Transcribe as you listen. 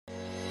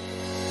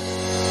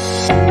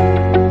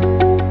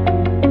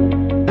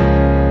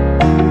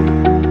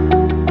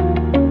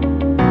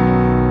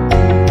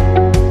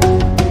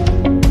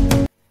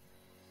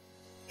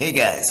Hey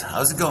guys,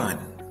 how's it going?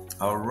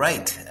 All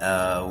right,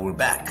 we're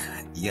back.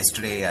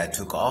 Yesterday I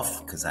took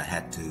off because I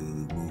had to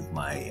move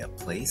my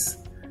place.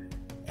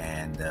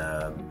 And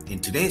in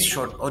today's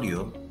short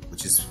audio,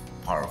 which is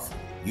powerful,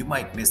 you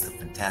might miss the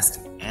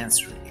fantastic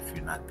answer if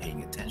you're not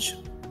paying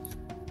attention.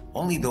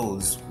 Only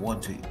those who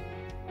want to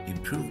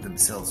improve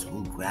themselves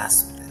will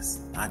grasp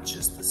this, not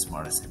just the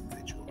smartest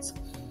individuals.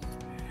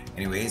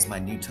 Anyways, my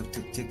new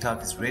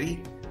TikTok is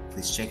ready.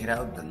 Please check it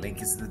out. The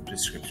link is in the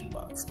description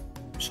box.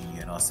 Wishing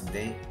you an awesome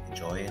day.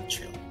 Enjoy and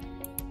chill.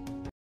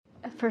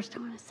 First, I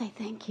want to say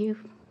thank you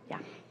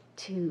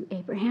to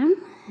Abraham,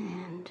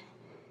 and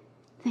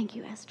thank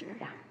you, Esther.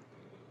 Yeah.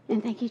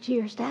 And thank you to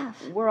your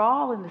staff. We're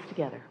all in this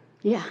together.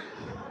 Yeah.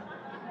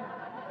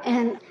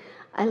 And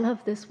I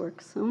love this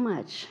work so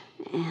much,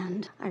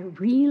 and I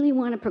really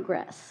want to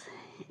progress.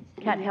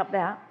 Can't help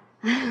that.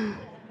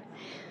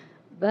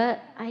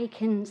 But I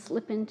can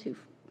slip into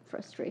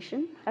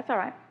frustration. That's all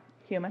right.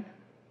 Human.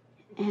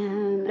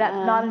 And That's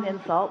not an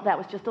insult. That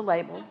was just a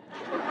label.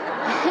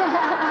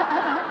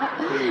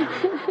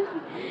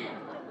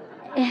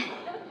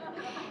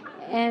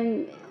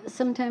 And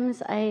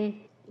sometimes I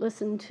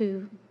listen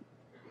to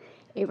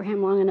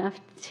Abraham long enough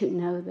to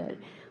know that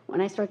when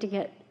I start to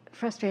get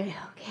frustrated,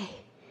 okay,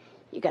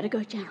 you got to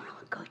go general.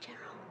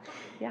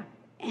 Yeah.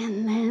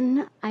 And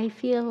then I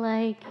feel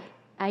like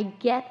I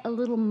get a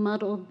little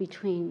muddled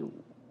between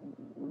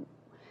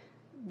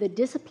the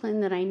discipline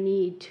that I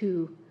need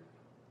to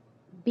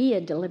be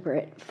a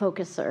deliberate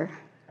focuser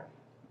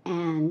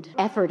and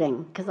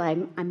efforting, because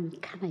I'm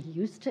kind of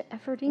used to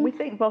efforting. We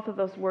think both of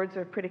those words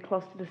are pretty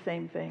close to the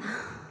same thing.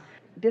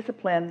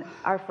 Discipline,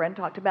 our friend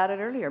talked about it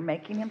earlier,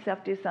 making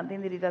himself do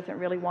something that he doesn't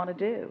really want to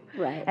do.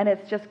 Right. And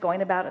it's just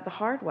going about it the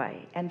hard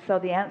way. And so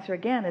the answer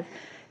again is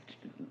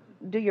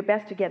do your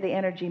best to get the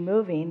energy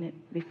moving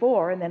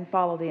before and then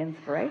follow the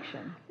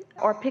inspiration.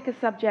 Or pick a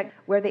subject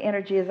where the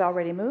energy is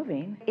already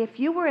moving. If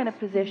you were in a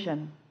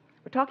position,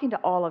 we're talking to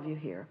all of you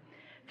here,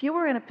 if you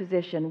were in a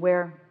position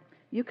where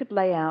you could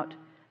lay out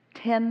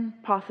 10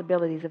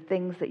 possibilities of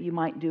things that you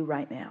might do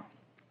right now,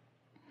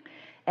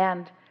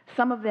 and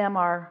some of them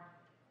are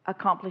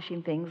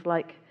accomplishing things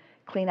like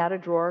clean out a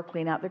drawer,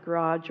 clean out the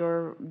garage,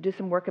 or do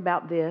some work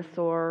about this,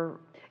 or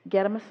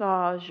get a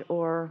massage,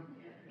 or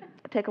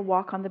take a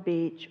walk on the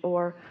beach,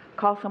 or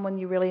call someone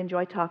you really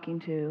enjoy talking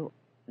to.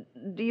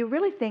 Do you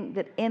really think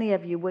that any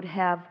of you would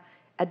have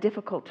a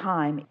difficult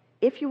time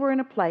if you were in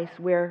a place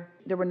where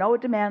there were no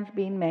demands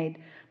being made,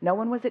 no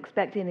one was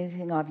expecting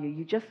anything of you,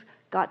 you just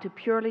got to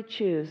purely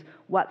choose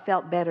what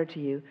felt better to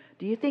you?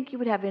 Do you think you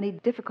would have any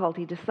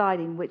difficulty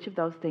deciding which of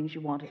those things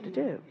you wanted to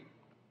do?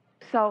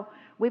 So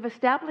we've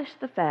established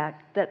the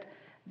fact that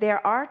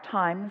there are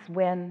times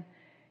when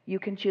you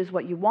can choose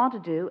what you want to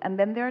do, and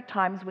then there are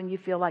times when you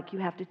feel like you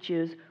have to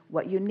choose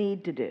what you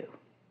need to do.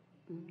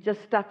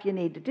 Just stuff you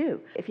need to do.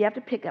 If you have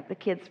to pick up the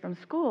kids from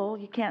school,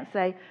 you can't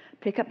say,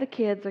 pick up the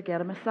kids or get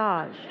a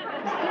massage.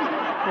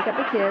 Pick up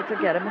the kids or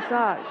get a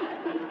massage.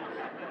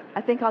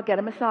 I think I'll get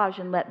a massage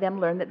and let them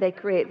learn that they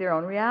create their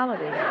own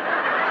reality.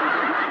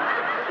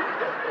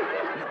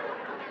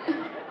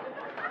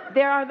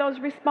 There are those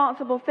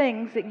responsible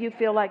things that you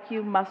feel like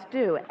you must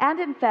do. And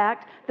in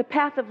fact, the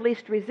path of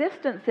least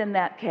resistance in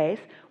that case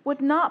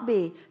would not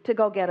be to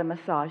go get a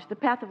massage. The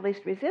path of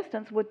least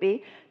resistance would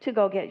be to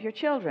go get your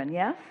children,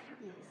 yes?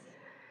 Yes.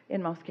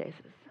 In most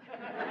cases.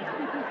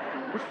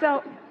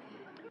 So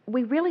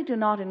we really do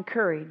not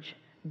encourage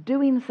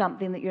doing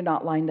something that you're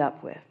not lined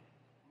up with.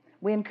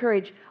 We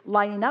encourage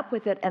lining up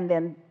with it and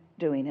then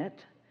doing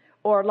it,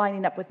 or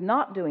lining up with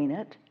not doing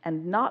it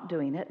and not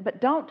doing it, but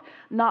don't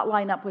not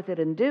line up with it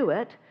and do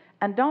it,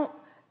 and don't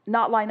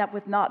not line up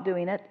with not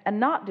doing it and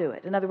not do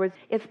it. In other words,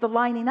 it's the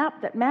lining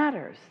up that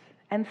matters.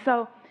 And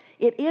so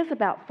it is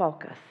about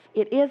focus.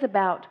 It is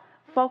about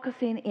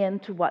focusing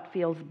into what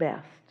feels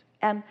best.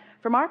 And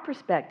from our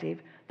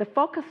perspective, the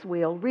focus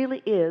wheel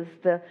really is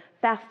the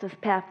fastest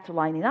path to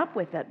lining up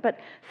with it. But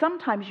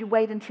sometimes you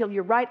wait until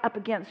you're right up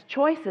against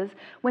choices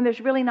when there's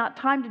really not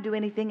time to do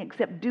anything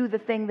except do the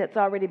thing that's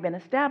already been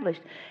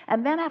established.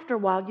 And then after a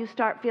while, you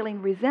start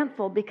feeling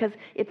resentful because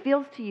it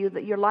feels to you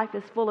that your life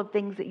is full of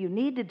things that you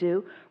need to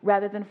do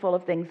rather than full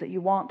of things that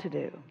you want to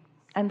do.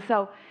 And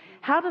so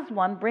how does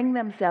one bring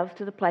themselves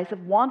to the place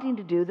of wanting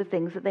to do the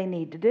things that they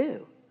need to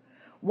do?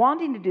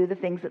 Wanting to do the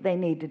things that they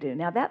need to do.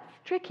 Now that's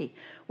tricky.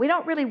 We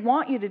don't really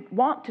want you to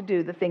want to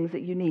do the things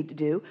that you need to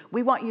do.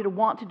 We want you to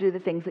want to do the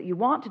things that you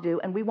want to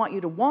do, and we want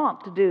you to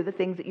want to do the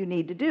things that you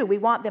need to do. We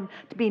want them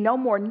to be no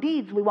more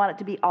needs. We want it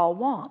to be all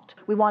want.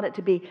 We want it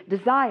to be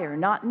desire,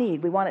 not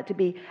need. We want it to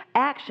be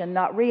action,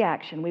 not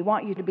reaction. We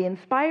want you to be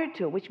inspired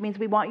to it, which means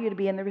we want you to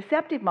be in the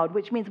receptive mode,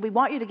 which means we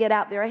want you to get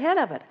out there ahead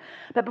of it.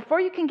 But before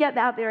you can get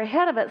out there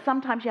ahead of it,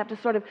 sometimes you have to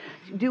sort of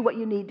do what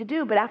you need to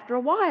do. But after a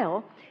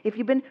while, if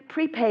you've been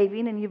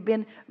pre-paving and you've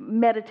been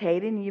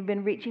meditating and you've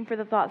been reaching for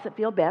the thoughts that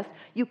feel best,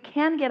 you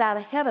can get out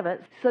ahead of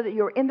it so that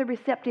you're in the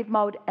receptive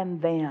mode and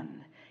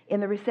then. In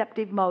the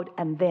receptive mode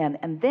and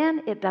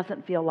then it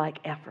doesn't feel like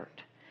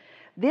effort.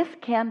 This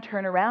can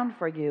turn around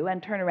for you,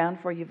 and turn around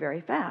for you very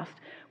fast,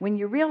 when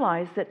you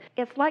realize that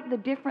it's like the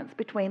difference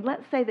between,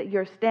 let's say that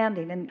you're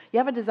standing and you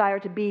have a desire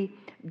to be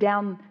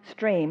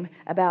downstream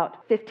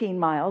about 15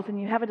 miles, and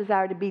you have a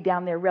desire to be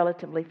down there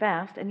relatively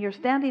fast, and you're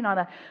standing on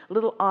a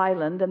little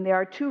island, and there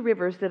are two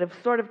rivers that have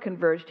sort of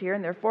converged here,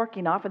 and they're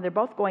forking off, and they're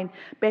both going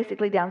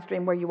basically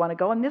downstream where you want to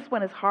go, and this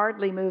one is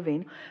hardly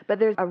moving, but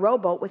there's a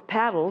rowboat with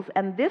paddles,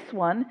 and this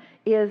one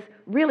is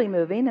really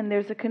moving, and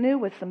there's a canoe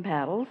with some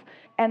paddles.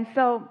 And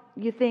so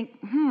you think,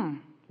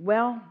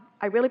 well,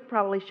 I really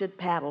probably should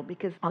paddle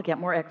because I'll get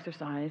more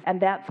exercise, and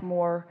that's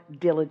more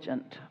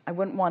diligent. I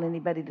wouldn't want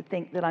anybody to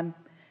think that I'm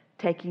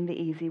taking the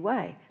easy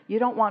way. You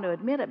don't want to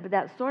admit it, but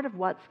that's sort of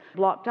what's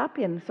locked up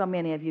in so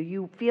many of you.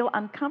 You feel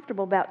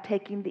uncomfortable about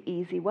taking the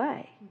easy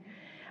way.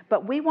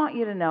 But we want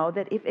you to know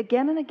that if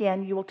again and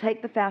again you will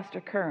take the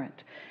faster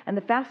current, and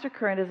the faster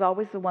current is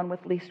always the one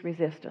with least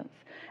resistance.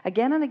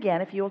 Again and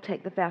again, if you will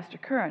take the faster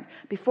current,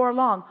 before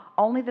long,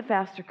 only the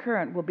faster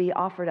current will be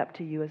offered up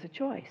to you as a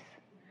choice.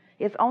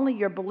 It's only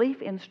your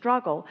belief in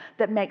struggle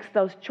that makes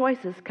those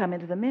choices come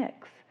into the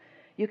mix.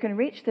 You can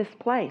reach this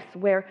place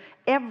where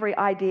every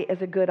idea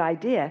is a good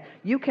idea.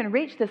 You can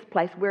reach this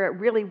place where it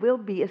really will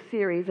be a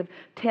series of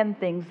 10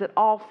 things that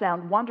all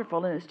sound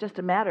wonderful, and it's just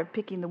a matter of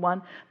picking the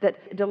one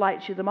that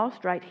delights you the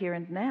most right here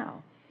and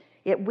now.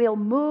 It will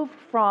move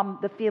from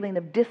the feeling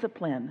of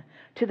discipline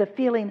to the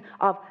feeling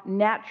of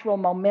natural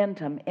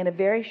momentum in a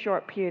very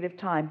short period of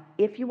time,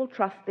 if you will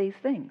trust these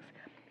things.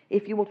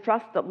 If you will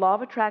trust that law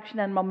of attraction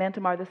and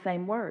momentum are the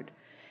same word.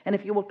 And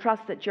if you will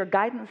trust that your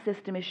guidance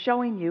system is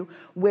showing you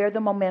where the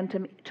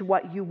momentum to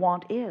what you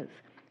want is.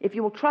 If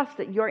you will trust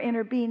that your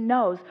inner being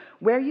knows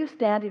where you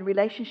stand in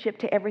relationship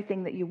to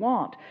everything that you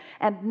want,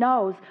 and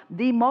knows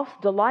the most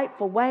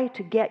delightful way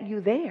to get you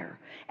there,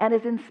 and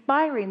is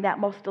inspiring that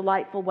most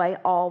delightful way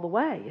all the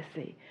way, you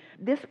see.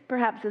 This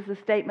perhaps is the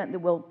statement that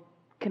will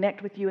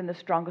connect with you in the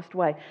strongest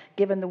way,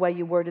 given the way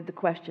you worded the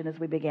question as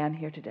we began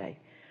here today.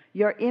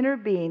 Your inner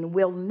being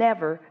will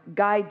never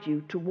guide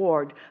you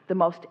toward the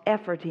most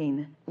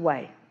efforting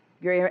way.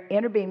 Your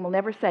inner being will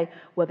never say,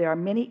 well, there are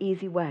many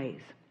easy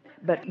ways,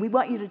 but we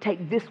want you to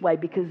take this way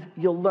because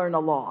you'll learn a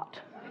lot.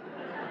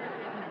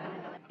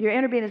 Your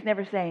inner being is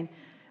never saying,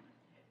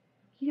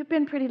 you've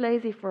been pretty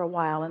lazy for a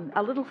while, and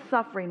a little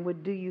suffering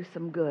would do you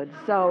some good,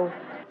 so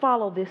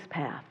follow this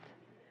path.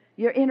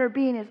 Your inner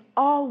being is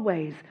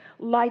always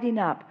lighting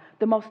up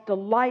the most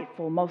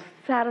delightful, most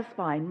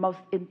satisfying, most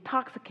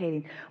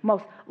intoxicating,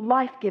 most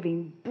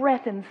life-giving,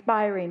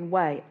 breath-inspiring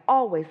way.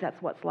 Always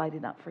that's what's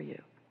lighting up for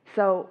you.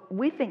 So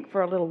we think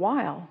for a little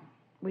while,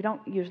 we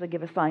don't usually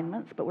give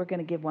assignments, but we're going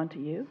to give one to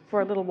you.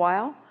 For a little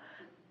while,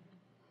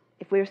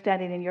 if we were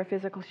standing in your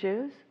physical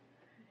shoes,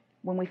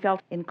 when we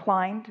felt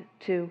inclined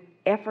to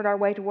effort our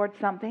way towards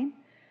something,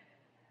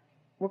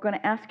 we're going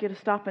to ask you to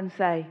stop and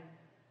say,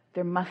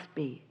 there must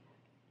be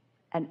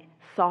a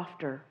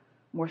softer,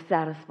 more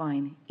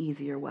satisfying,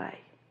 easier way.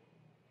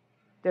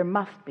 There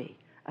must be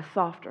a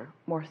softer,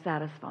 more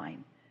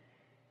satisfying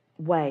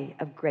way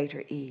of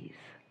greater ease.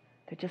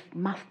 There just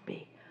must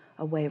be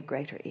a way of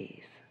greater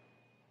ease.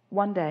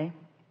 One day,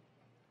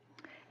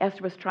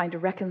 Esther was trying to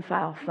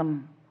reconcile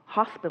some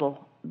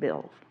hospital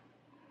bills,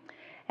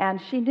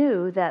 and she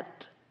knew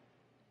that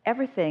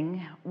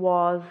everything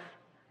was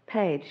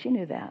paid. She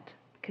knew that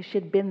because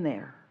she'd been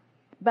there.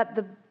 But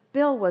the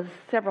bill was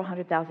several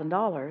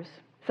 $100,000.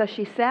 So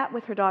she sat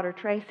with her daughter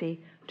Tracy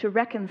to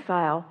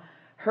reconcile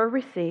her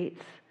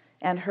receipts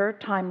and her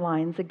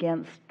timelines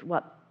against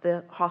what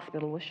the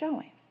hospital was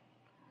showing.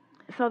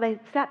 So they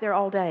sat there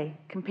all day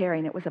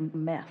comparing. It was a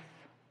mess.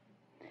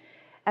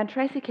 And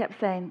Tracy kept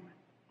saying,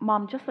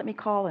 Mom, just let me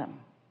call him.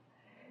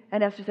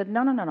 And Esther said,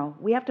 no.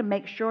 We have to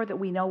make sure that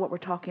we know what we're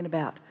talking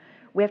about.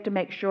 We have to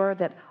make sure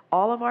that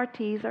all of our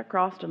T's are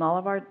crossed and all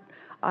of our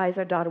I's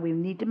are dotted. We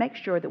need to make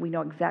sure that we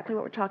know exactly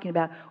what we're talking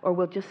about, or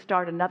we'll just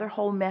start another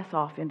whole mess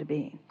off into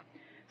being.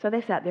 So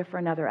they sat there for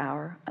another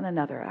hour and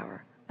another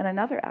hour and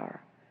another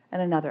hour and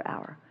another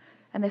hour.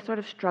 And they sort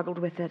of struggled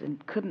with it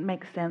and couldn't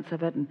make sense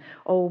of it, and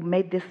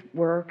made this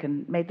work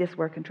and made this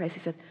work. And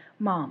Tracy said,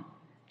 Mom,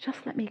 just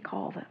let me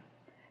call them.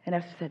 And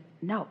Esther said,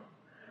 no,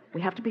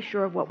 we have to be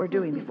sure of what we're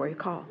doing before you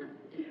call.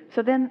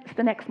 So then it's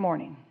the next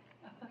morning.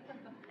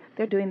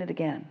 They're doing it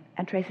again.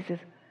 And Tracy says,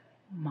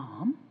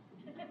 Mom,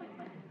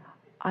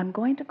 I'm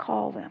going to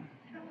call them.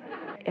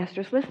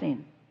 Esther's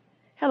listening.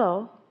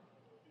 Hello,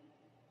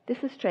 this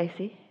is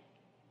Tracy.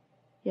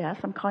 Yes,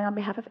 I'm calling on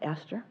behalf of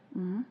Esther.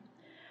 Mm-hmm.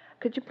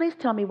 Could you please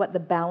tell me what the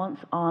balance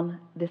on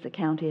this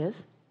account is?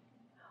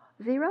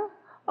 0?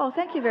 Oh,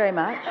 thank you very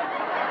much.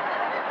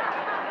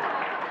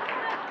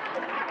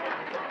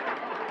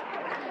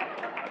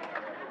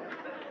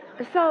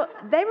 So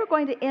they were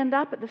going to end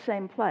up at the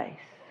same place.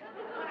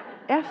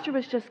 Esther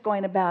was just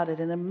going about it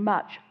in a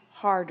much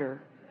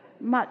harder,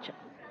 much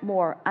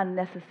more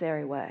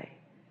unnecessary way.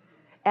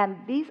 And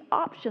these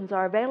options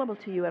are available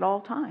to you at all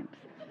times.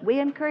 We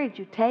encourage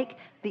you, take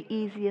the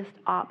easiest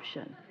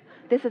option.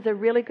 This is a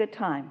really good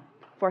time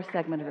for a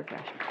segment of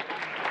refreshment.